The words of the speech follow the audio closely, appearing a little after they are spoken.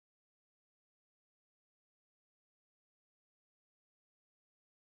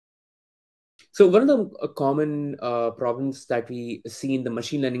So one of the common problems that we see in the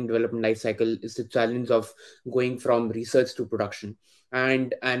machine learning development lifecycle is the challenge of going from research to production.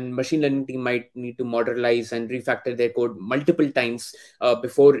 And machine learning team might need to modularize and refactor their code multiple times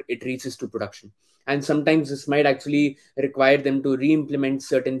before it reaches to production. And sometimes this might actually require them to re-implement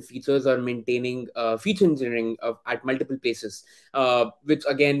certain features or maintaining feature engineering at multiple places, which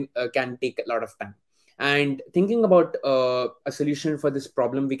again can take a lot of time. And thinking about a solution for this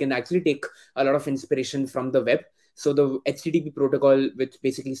problem, we can actually take a lot of inspiration from the web. So the HTTP protocol, which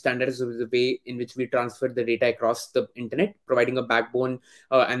basically standardizes the way in which we transfer the data across the internet, providing a backbone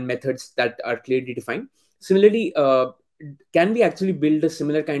and methods that are clearly defined. Similarly, can we actually build a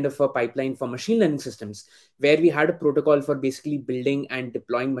similar kind of a pipeline for machine learning systems, where we had a protocol for basically building and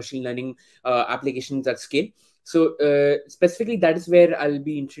deploying machine learning applications at scale? So specifically, that is where I'll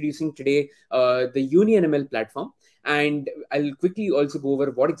be introducing today the UnionML platform. And I'll quickly also go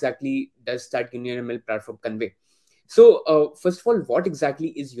over what exactly does that UnionML platform convey. So first of all, what exactly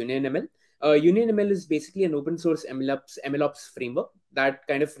is UnionML? UnionML is basically an open source MLOps framework that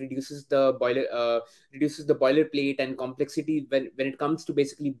kind of reduces the boilerplate and complexity when it comes to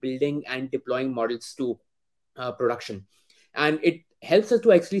basically building and deploying models to production. And it helps us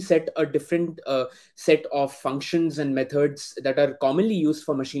to actually set a different set of functions and methods that are commonly used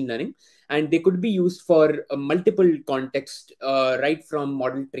for machine learning, and they could be used for multiple contexts, right from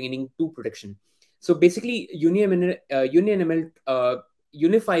model training to prediction. So basically, UnionML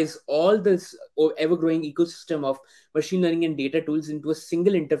unifies all this ever-growing ecosystem of machine learning and data tools into a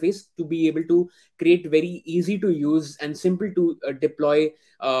single interface to be able to create very easy to use and simple to deploy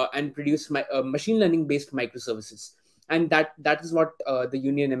and produce machine learning based microservices. And that is what the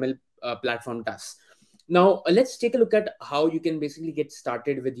UnionML platform does. Now let's take a look at how you can basically get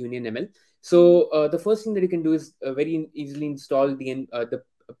started with UnionML. So the first thing that you can do is very easily install the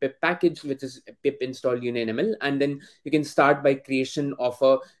pip package, which is pip install UnionML, and then you can start by creation of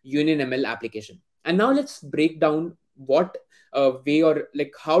a UnionML application. And now let's break down what way, or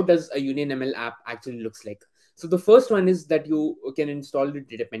like how does a UnionML app actually looks like. So the first one is that you can install the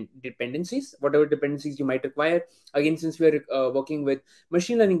dependencies, whatever dependencies you might require. Again, since we're working with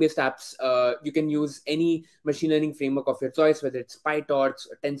machine learning based apps, you can use any machine learning framework of your choice, whether it's PyTorch,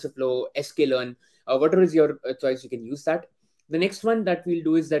 TensorFlow, sklearn, whatever is your choice, you can use that. The next one that we'll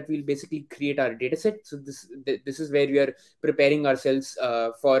do is that we'll basically create our dataset. So this is where we are preparing ourselves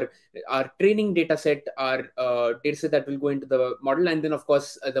for our training dataset, our dataset that will go into the model, and then of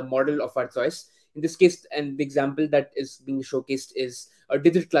course the model of our choice. In this case, and the example that is being showcased is a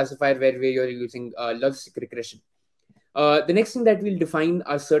digit classifier where we are using logistic regression. The next thing that we'll define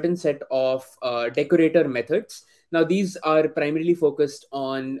are certain set of decorator methods. Now, these are primarily focused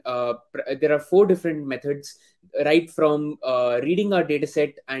on, there are 4 different methods, right from reading our data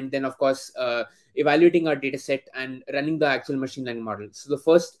set, and then, of course, evaluating our data set and running the actual machine learning model. So the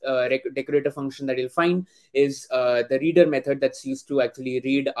first decorator function that you'll find is the reader method that's used to actually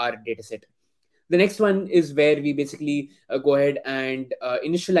read our data set. The next one is where we basically go ahead and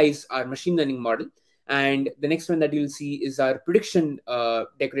initialize our machine learning model. And the next one that you'll see is our prediction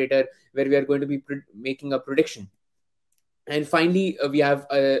decorator, where we are going to be making a prediction. And finally, we have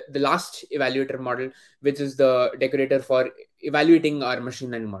the last evaluator model, which is the decorator for evaluating our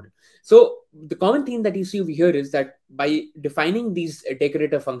machine learning model. So the common theme that you see over here is that by defining these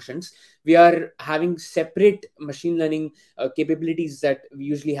decorator functions, we are having separate machine learning capabilities that we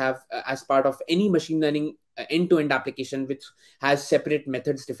usually have as part of any machine learning end-to-end application, which has separate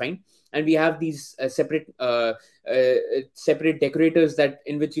methods defined. And we have these separate decorators that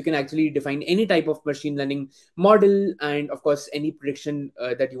in which you can actually define any type of machine learning model, and of course any prediction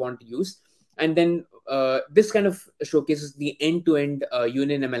that you want to use. And then this kind of showcases the end-to-end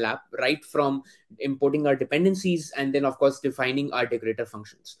UnionML app, right from importing our dependencies and then of course defining our decorator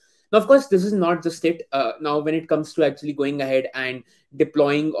functions. Now, of course, this is not just it. Now, when it comes to actually going ahead and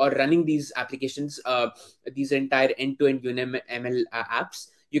deploying or running these applications, these entire end-to-end UnionML apps,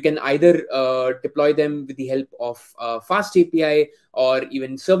 you can either deploy them with the help of fast API or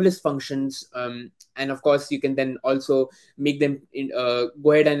even serverless functions. And of course, you can then also make them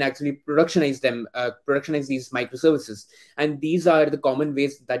go ahead and actually productionize these microservices. And these are the common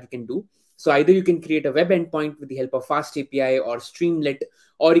ways that you can do. So either you can create a web endpoint with the help of fast API or Streamlit,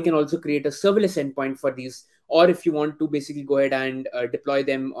 or you can also create a serverless endpoint for these. Or if you want to basically go ahead and deploy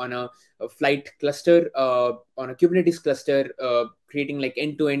them on a flight cluster, on a Kubernetes cluster, creating like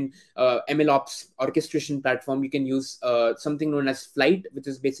end-to-end MLOps orchestration platform, you can use something known as Flight, which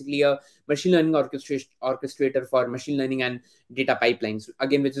is basically a machine learning orchestrator for machine learning and data pipelines,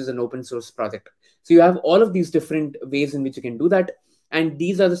 again, which is an open source project. So you have all of these different ways in which you can do that. and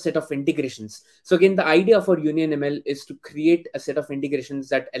these are the set of integrations. So again, the idea for UnionML is to create a set of integrations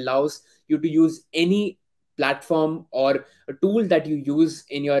that allows you to use any platform or a tool that you use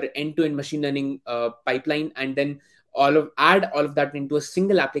in your end-to-end machine learning pipeline, and then add all of that into a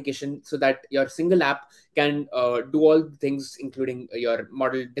single application, so that your single app can do all the things, including your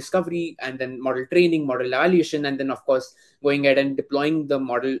model discovery, and then model training, model evaluation, and then of course going ahead and deploying the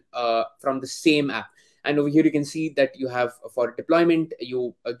model from the same app. And over here you can see that you have, for deployment,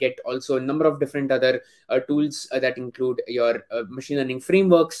 you get also a number of different other tools that include your machine learning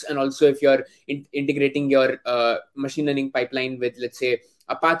frameworks, and also if you're integrating your machine learning pipeline with, let's say,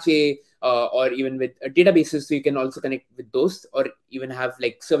 Apache, or even with databases, so you can also connect with those, or even have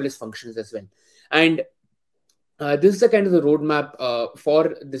like serverless functions as well. And this is the kind of the roadmap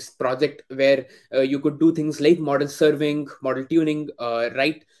for this project, where you could do things like model serving, model tuning,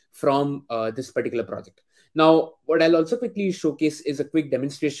 right from this particular project. Now, what I'll also quickly showcase is a quick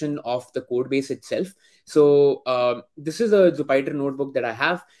demonstration of the code base itself. So this is a Jupyter notebook that I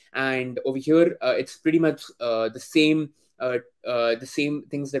have, and over here it's pretty much the same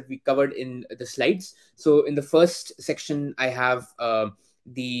things that we covered in the slides. So in the first section, I have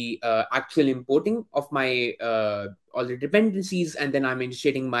the actual importing of my all the dependencies, and then I'm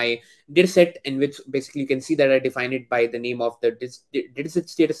initiating my dataset, in which basically you can see that I define it by the name of the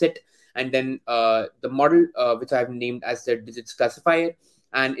datasets dataset, and then the model which I've named as the digits classifier.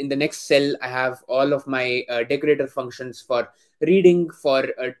 And in the next cell, I have all of my decorator functions for reading, for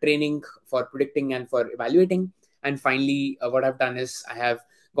training, for predicting, and for evaluating. And finally, what I've done is I have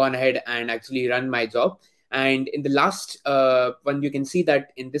gone ahead and actually run my job. And in the last one, you can see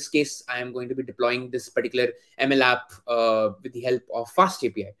that in this case, I am going to be deploying this particular ML app with the help of Fast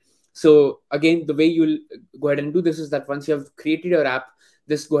API. So again, the way you'll go ahead and do this is that once you have created your app,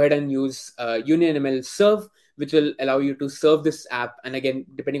 just go ahead and use UnionML serve, which will allow you to serve this app. And again,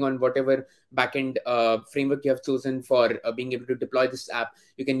 depending on whatever backend framework you have chosen for being able to deploy this app,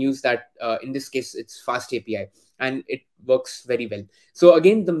 you can use that. In this case, it's Fast API, and it works very well. So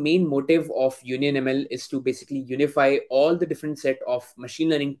again, the main motive of UnionML is to basically unify all the different set of machine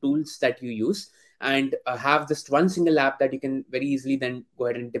learning tools that you use, and have just one single app that you can very easily then go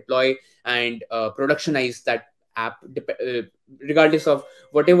ahead and deploy and productionize that app, regardless of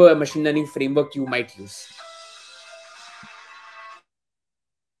whatever machine learning framework you might use.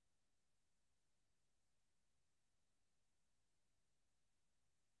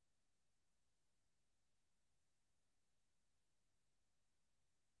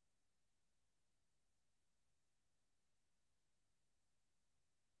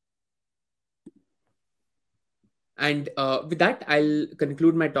 And with that, I'll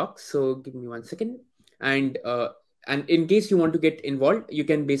conclude my talk. So give me 1 second. And in case you want to get involved, you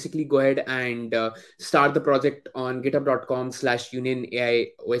can basically go ahead and start the project on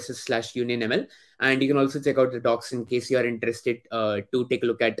github.com/unionaiOSS/unionML. And you can also check out the docs in case you are interested to take a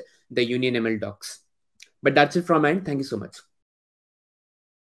look at the UnionML docs. But that's it from my end. Thank you so much.